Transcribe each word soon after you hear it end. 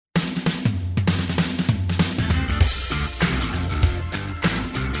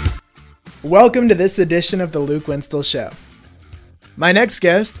Welcome to this edition of the Luke Winstall Show. My next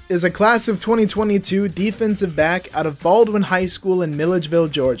guest is a class of 2022 defensive back out of Baldwin High School in Milledgeville,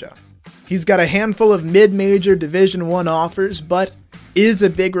 Georgia. He's got a handful of mid-major Division I offers, but is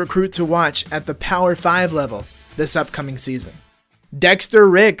a big recruit to watch at the Power 5 level this upcoming season. Dexter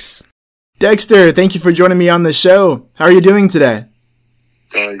Ricks. Dexter, thank you for joining me on the show. How are you doing today?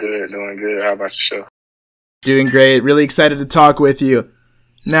 Doing good. How about yourself? Doing great. Really excited to talk with you.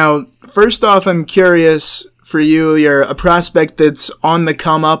 Now, first off, I'm curious for you. You're a prospect that's on the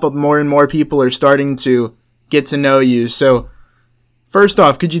come up. More and more people are starting to get to know you. So, first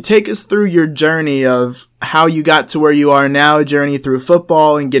off, could you take us through your journey of how you got to where you are now, journey through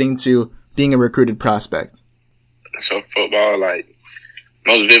football and getting to being a recruited prospect? So, football,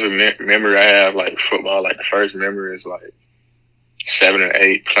 most vivid memory I have, football, the first memory is, 7 or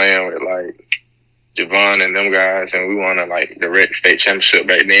 8 playing with, Javon and them guys, and we won the rec state championship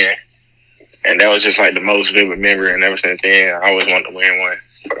back then. And that was just the most vivid memory, and ever since then, I always wanted to win one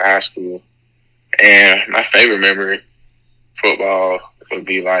for the high school. And my favorite memory, football, would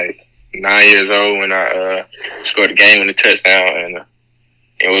be 9 years old when I scored a game-winning touchdown, and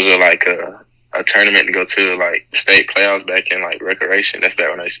it was a tournament to go to state playoffs back in recreation. That's back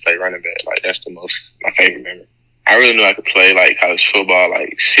when I used to play running back. That's my favorite memory. I really knew I could play college football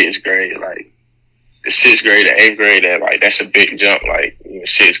 6th grade, the 6th grade to 8th grade, that's a big jump.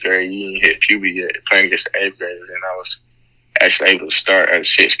 6th grade, you didn't hit puberty yet, playing against the 8th graders. And I was actually able to start at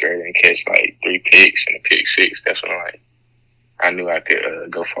 6th grade and catch 3 picks and a pick 6. That's when I knew I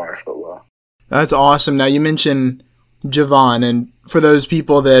could go far in football. That's awesome. Now, you mentioned Javon, and for those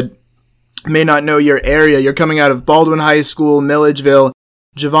people that may not know your area, you're coming out of Baldwin High School, Milledgeville.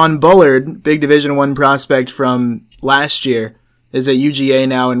 Javon Bullard, big Division I prospect from last year, is at UGA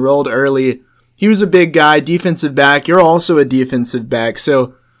now, enrolled early. He was a big guy, defensive back. You're also a defensive back.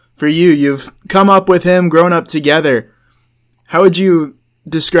 So for you, you've come up with him, grown up together. How would you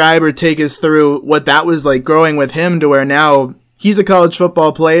describe or take us through what that was like growing with him to where now he's a college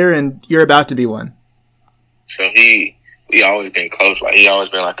football player and you're about to be one? So we always been close. He always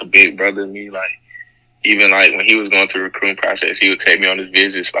been a big brother to me. Even when he was going through the recruiting process, he would take me on his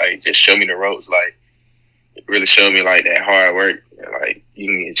visits, just show me the ropes, really showed me that hard work. You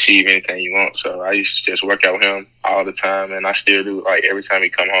can achieve anything you want. So I used to just work out with him all the time, and I still do. Every time he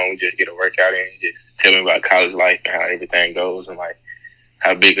come home, we just get a workout in and just tell me about college life and how everything goes and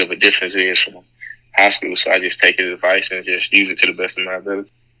how big of a difference it is from high school. So I just take his advice and just use it to the best of my ability.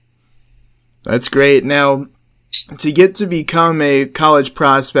 That's great. Now, to get to become a college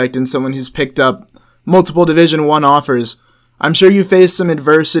prospect and someone who's picked up multiple Division I offers, I'm sure you faced some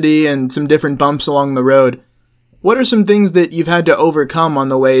adversity and some different bumps along the road. What are some things that you've had to overcome on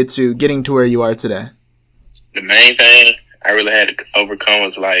the way to getting to where you are today? The main thing I really had to overcome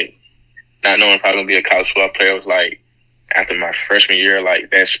was not knowing if I was going to be a college football player. It was after my freshman year,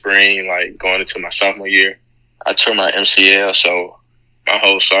 that spring, going into my sophomore year, I tore my MCL. So my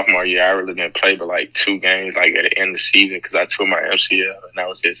whole sophomore year, I really didn't play but 2 games at the end of the season because I tore my MCL and I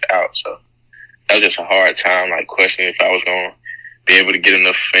was just out. So that was just a hard time, questioning if I was going to be able to get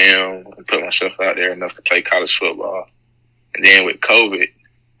enough film and put myself out there enough to play college football. And then with COVID,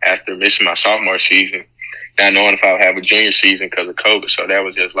 after missing my sophomore season, not knowing if I would have a junior season because of COVID. So that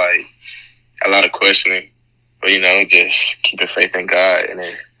was just a lot of questioning. But, just keeping faith in God, and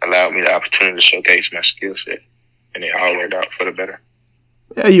it allowed me the opportunity to showcase my skill set. And it all worked out for the better.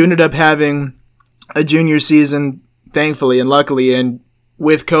 Yeah, you ended up having a junior season, thankfully and luckily, and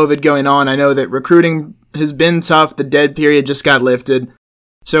with COVID going on, I know that recruiting has been tough. The dead period just got lifted.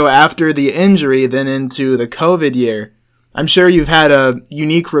 So after the injury, then into the COVID year, I'm sure you've had a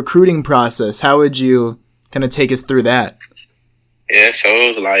unique recruiting process. How would you kind of take us through that? Yeah, so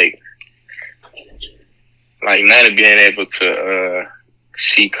it was not being able to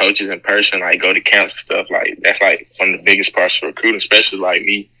see coaches in person, go to camps and stuff. That's one of the biggest parts of recruiting, especially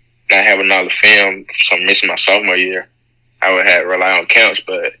me not having all the film from missing my sophomore year. I would have to rely on camps,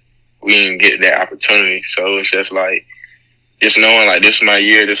 but we didn't get that opportunity. So it's just just knowing this is my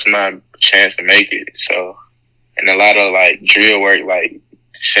year, this is my chance to make it. So, and a lot of drill work,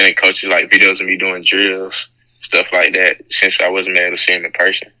 sending coaches videos of me doing drills, stuff like that, since I wasn't able to see them in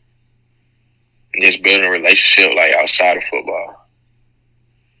person. And just building a relationship outside of football.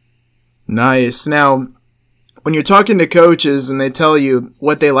 Nice. Now, when you're talking to coaches and they tell you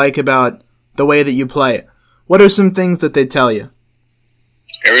what they like about the way that you play, what are some things that they tell you?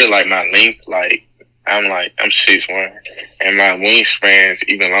 I really like my length. I'm 6'1", and my wingspan's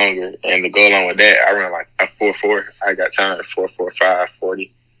even longer. And to go along with that, I run a 4.4. I got time at 4.45,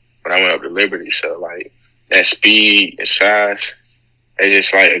 40 when I went up to Liberty. So that speed and size, They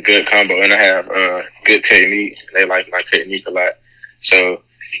just like a good combo, and I have good technique. They like my technique a lot. So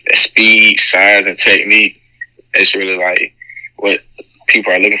the speed, size, and technique, it's really like what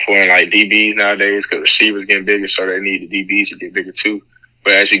people are looking for in like DBs nowadays, because receivers getting bigger, so they need the DBs to get bigger too.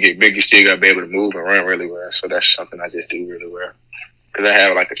 But as you get bigger, you still got to be able to move and run really well. So that's something I just do really well. Because I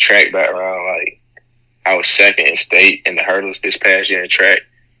have like a track background. Like I was second in state in the hurdles this past year in track.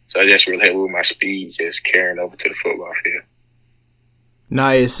 So I just really helped with my speed, just carrying over to the football field.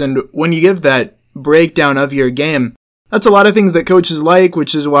 Nice. And when you give that breakdown of your game, that's a lot of things that coaches like,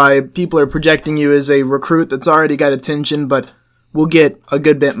 which is why people are projecting you as a recruit that's already got attention, but will get a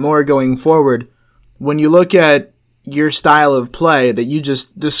good bit more going forward. When you look at your style of play that you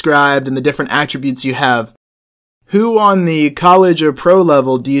just described and the different attributes you have, who on the college or pro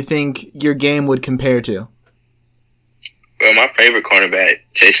level do you think your game would compare to? Well, my favorite cornerback,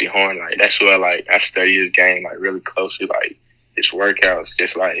 J.C. Horn, like that's who I study his game like really closely, like his workouts,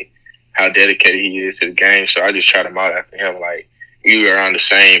 just like how dedicated he is to the game. So I just try to model after him. Like we were around the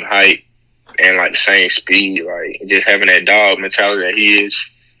same height and like the same speed, like just having that dog mentality that he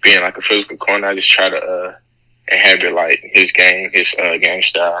is, being like a physical corner. I just try to inhabit like his game, his game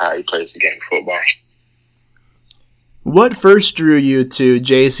style, how he plays the game of football. What first drew you to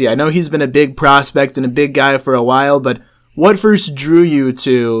JC? I know he's been a big prospect and a big guy for a while, but what first drew you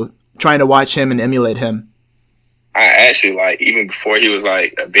to trying to watch him and emulate him? I actually, like, even before he was,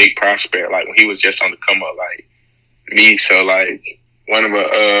 like, a big prospect, like, when he was just on the come up, like, me. So, like, one of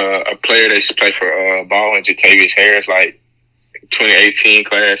a player that used to play for Baldwin, Jatavius Harris, like, 2018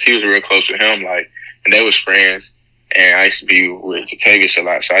 class, he was real close with him, like, and they was friends. And I used to be with Jatavius a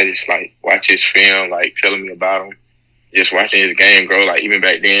lot, so I just, like, watch his film, like, telling me about him. Just watching his game grow, like, even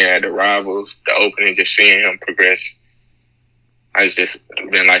back then at the Rivals, the opening, just seeing him progress. I just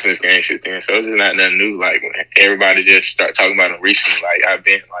been liking this game since then. So it's just not nothing new. Like, when everybody just start talking about him recently, like, I've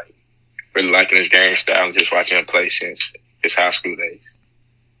been, like, really liking his game style and just watching him play since his high school days.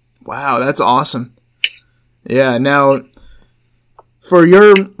 Wow, that's awesome. Yeah, now, for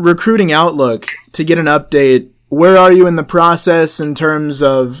your recruiting outlook, to get an update, where are you in the process in terms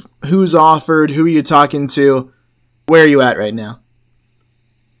of who's offered, who are you talking to? Where are you at right now?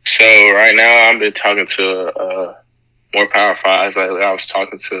 So right now I've been talking to more Power Fives. Like I was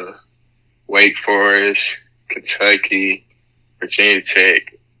talking to Wake Forest, Kentucky, Virginia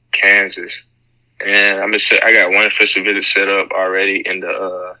Tech, Kansas, and I got one official visit set up already in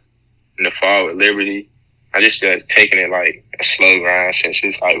the fall with Liberty. I just taking it like a slow grind since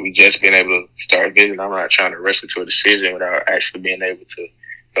it's like we just been able to start visiting. I'm not trying to rush into a decision without actually being able to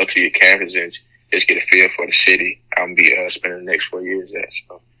go to your campus and just get a feel for the city. I'm gonna be spending the next 4 years there.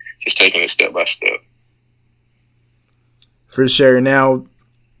 So just taking it step by step. For sure. Now,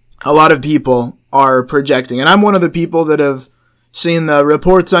 a lot of people are projecting, and I'm one of the people that have seen the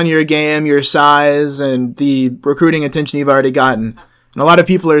reports on your game, your size, and the recruiting attention you've already gotten. And a lot of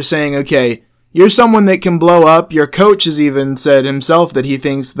people are saying, okay, you're someone that can blow up. Your coach has even said himself that he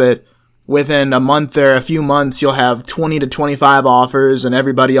thinks that within a month or a few months, you'll have 20 to 25 offers and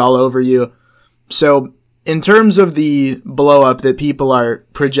everybody all over you. So in terms of the blow up that people are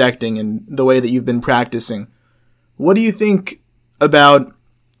projecting and the way that you've been practicing, what do you think about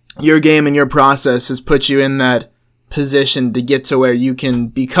your game and your process has put you in that position to get to where you can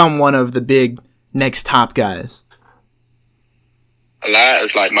become one of the big next top guys? A lot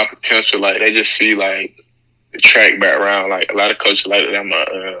is like my potential. Like they just see like the track background. Like a lot of coaches like that I'm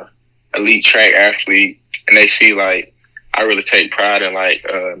a elite track athlete, and they see like I really take pride in like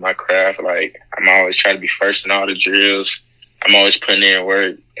my craft. Like I'm always trying to be first in all the drills. I'm always putting in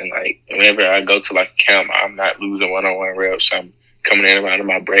work, and like whenever I go to like a camp, I'm not losing one-on-one reps. I'm coming in around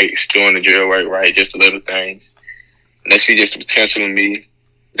my breaks, doing the drill work right, just the little things. And they see just the potential in me.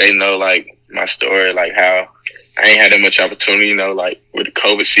 They know like my story, like how I ain't had that much opportunity, you know, like with the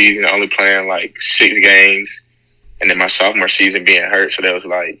COVID season, only playing like 6 games, and then my sophomore season being hurt. So that was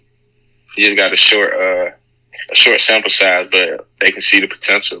like, you just got a short sample size, but they can see the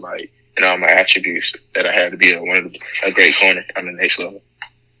potential, like, and all my attributes that I had to be a great corner on the next level.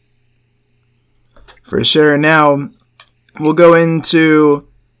 For sure. Now, we'll go into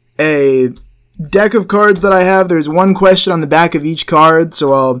a deck of cards that I have. There's one question on the back of each card,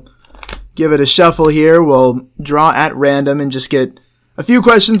 so I'll give it a shuffle here. We'll draw at random and just get a few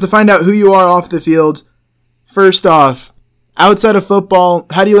questions to find out who you are off the field. First off, outside of football,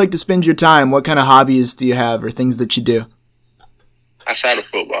 how do you like to spend your time? What kind of hobbies do you have or things that you do? Outside of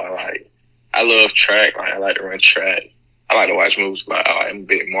football, like I love track. Like I like to run track. I like to watch movies. Like I'm a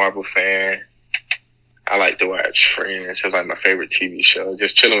big Marvel fan. I like to watch Friends. It's like my favorite TV show.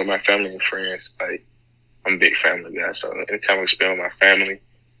 Just chilling with my family and friends. Like I'm a big family guy, so anytime I spend with my family,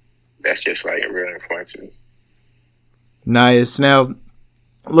 that's just like really important to me. Nice. Now,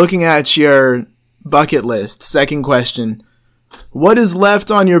 looking at your bucket list, second question, what is left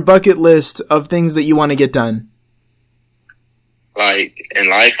on your bucket list of things that you want to get done? Like in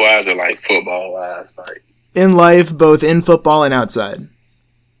life wise or like football wise, like In life, both in football and outside.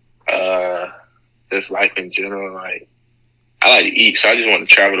 just life in general. Like I like to eat, so I just want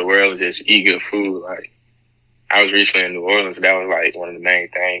to travel the world and just eat good food. Like I was recently in New Orleans, that was like one of the main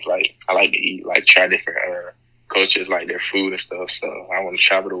things. Like I like to eat, like try different cultures, like their food and stuff. So I want to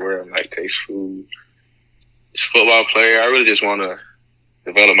travel the world and like taste food. As a football player, I really just want to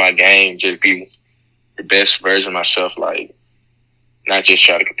develop my game, just be the best version of myself. Like not just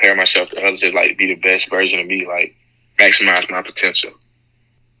try to compare myself to others, just like be the best version of me. Like maximize my potential.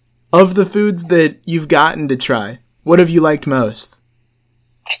 Of the foods that you've gotten to try, what have you liked most?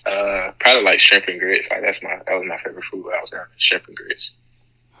 Probably like shrimp and grits. Like that was my favorite food when I was down there. Shrimp and grits.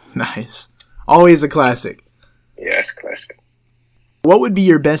 Nice. Always a classic. Yeah, that's a classic. What would be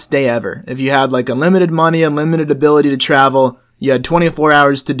your best day ever? If you had like unlimited money, unlimited ability to travel, you had 24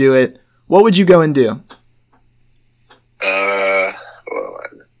 hours to do it, what would you go and do? Well,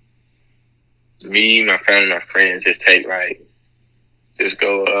 me, my family, my friends, just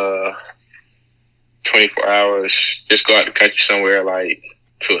go 24 hours, just go out the country somewhere, like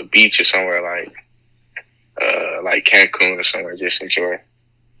to a beach or somewhere like Cancun or somewhere, just enjoy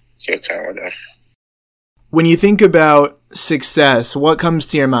your time with them. When you think about success, what comes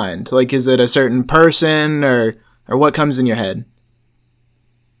to your mind? Like, is it a certain person or what comes in your head?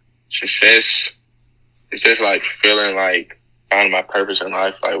 Success is just like feeling like finding my purpose in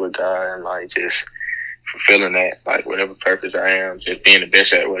life, like with God, and like just fulfilling that, like whatever purpose I am, just being the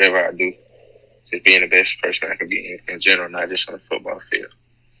best at whatever I do, just being the best person I can be in general, not just on the football field.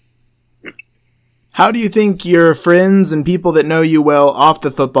 How do you think your friends and people that know you well off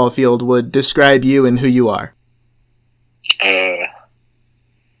the football field would describe you and who you are? A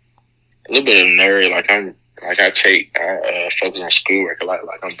little bit of a nerd. I focus on schoolwork a lot.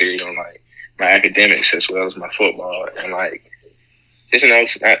 Like I'm big on like my academics as well as my football, and like just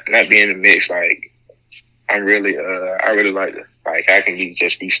not being in the mix. Like I really like I can be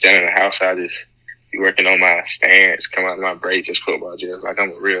standing in the house. I just be working on my stance, come out of my break, just football. Just like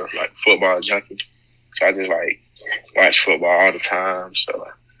I'm a real like football junkie. So I just like watch football all the time. So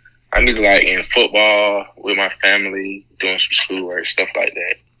I need to like in football with my family, doing some schoolwork, stuff like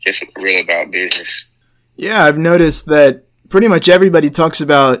that. Just really about business. Yeah, I've noticed that pretty much everybody talks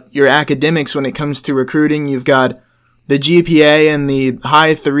about your academics when it comes to recruiting. You've got the GPA and the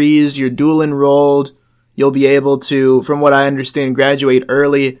high threes, you're dual enrolled. You'll be able to, from what I understand, graduate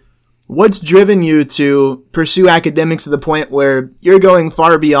early. What's driven you to pursue academics to the point where you're going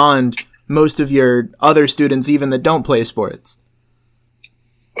far beyond most of your other students, even that don't play sports?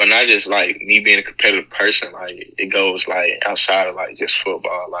 Well, not just like me being a competitive person, like it goes like outside of like just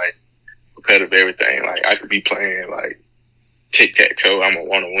football, like competitive everything. Like I could be playing like tic-tac-toe, I'm gonna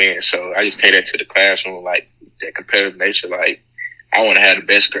want to win. So I just take that to the classroom, like that competitive nature. Like I want to have the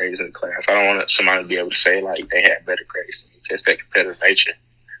best grades in the class. I don't want somebody to be able to say like they had better grades than me. Just that competitive nature.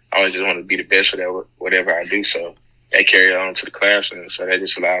 I always just want to be the best at whatever I do. So that carried on to the classroom. So that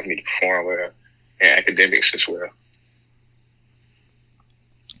just allows me to perform well in academics as well.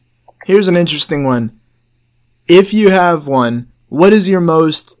 Here's an interesting one. If you have one, what is your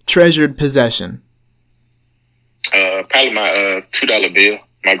most treasured possession? Probably my $2 bill.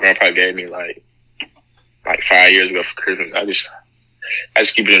 My grandpa gave me like 5 years ago for Christmas. I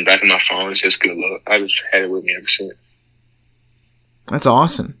just keep it in the back of my phone. It's just good luck. I just had it with me ever since. That's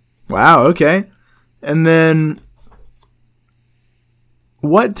awesome. Wow, okay. And then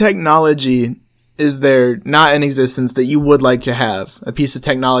what technology is there not in existence that you would like to have? A piece of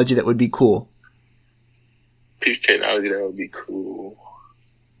technology that would be cool? Piece of technology that would be cool.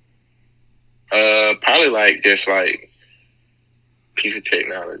 Probably like just like piece of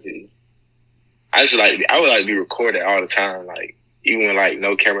technology. I would like to be recorded all the time. Like even when like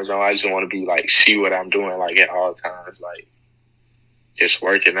no cameras on, I just want to be like see what I'm doing like at all times. Like just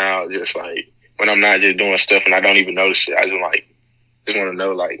working out, just like when I'm not just doing stuff and I don't even notice it. I just want to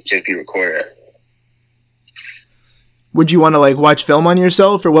know like just be recorded. Would you want to like watch film on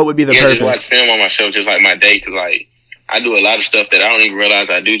yourself, or what would be the purpose? Just watch film on myself, just like my day, because like I do a lot of stuff that I don't even realize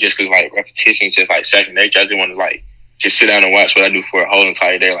I do, just because like repetition is just like second nature. I just want to like just sit down and watch what I do for a whole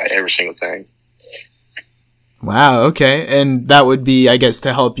entire day, like every single thing. Wow, okay. And that would be, I guess,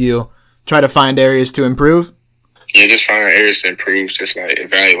 to help you try to find areas to improve? Yeah, just find areas to improve, just like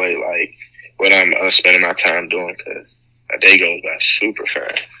evaluate like what I'm spending my time doing, because a day goes by super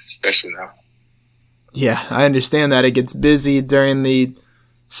fast, especially now. Yeah, I understand that. It gets busy during the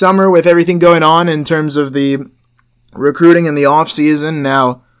summer with everything going on in terms of the recruiting and the off-season.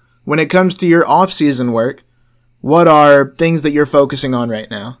 Now, when it comes to your off-season work, what are things that you're focusing on right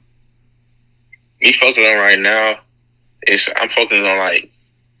now? Me focusing on right now is I'm focusing on like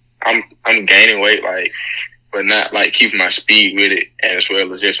I'm gaining weight, like, but not like keeping my speed with it, and as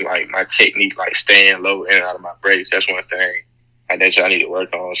well as just like my technique, like staying low in and out of my breaks. That's one thing that I need to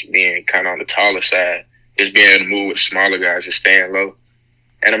work on, is being kind of on the taller side, just being able to move with smaller guys and staying low.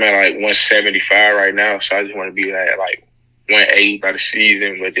 And I'm at like 175 right now, so I just want to be at like 180 by the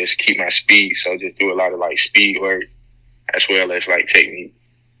season, but just keep my speed. So just do a lot of like speed work as well as like technique.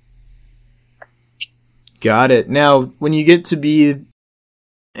 Got it. Now, when you get to be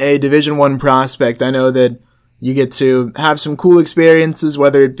a Division I prospect, I know that you get to have some cool experiences,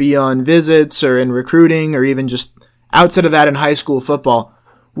 whether it be on visits or in recruiting or even just outside of that in high school football.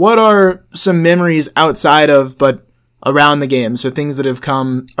 What are some memories outside of but around the game, so things that have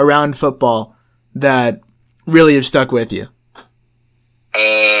come around football that really have stuck with you?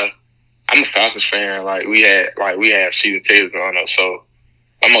 I'm a Falcons fan. We have season tickets growing up, so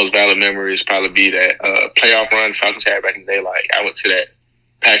my most valid memories probably be that playoff run the Falcons had back in the day. Like, I went to that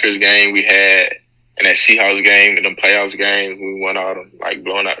Packers game we had and that Seahawks game and them playoffs games. We won all them, like,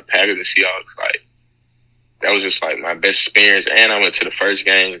 blowing out the Packers and Seahawks. Like, that was just like my best experience. And I went to the first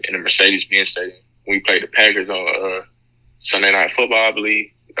game in the Mercedes-Benz Stadium. We played the Packers on Sunday Night Football, I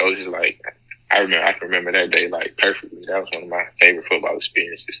believe. That was just like, I can remember that day like perfectly. That was one of my favorite football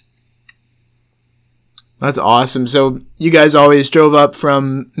experiences. That's awesome. So you guys always drove up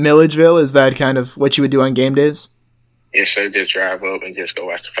from Milledgeville? Is that kind of what you would do on game days? Yes, sir. Just drive up and just go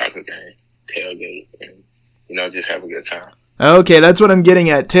watch the Falcons game, tailgate, and, just have a good time. Okay, that's what I'm getting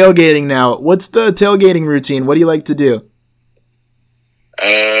at. Tailgating now. What's the tailgating routine? What do you like to do?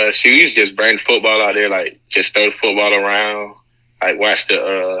 We used to just bring the football out there, like just throw the football around, like watch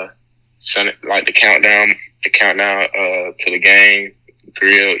the countdown to the game,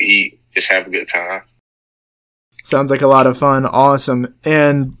 grill, eat, just have a good time. Sounds like a lot of fun. Awesome.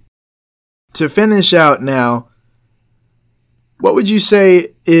 And to finish out now, what would you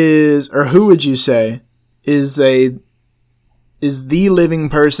say who would you say is the living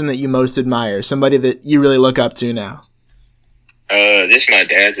person that you most admire? Somebody that you really look up to now? Just my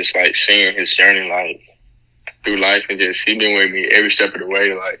dad, just like seeing his journey, like through life, and just he been with me every step of the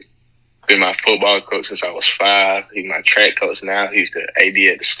way. Like, been my football coach since I was 5. He's my track coach now. He's the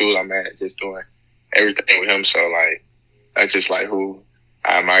AD at the school I'm at, just doing everything with him. So like, that's just like who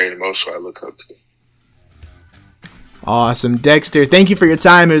I admire the most, who I look up to. Awesome. Dexter, thank you for your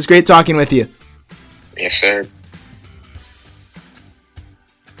time. It was great talking with you. Yes, sir.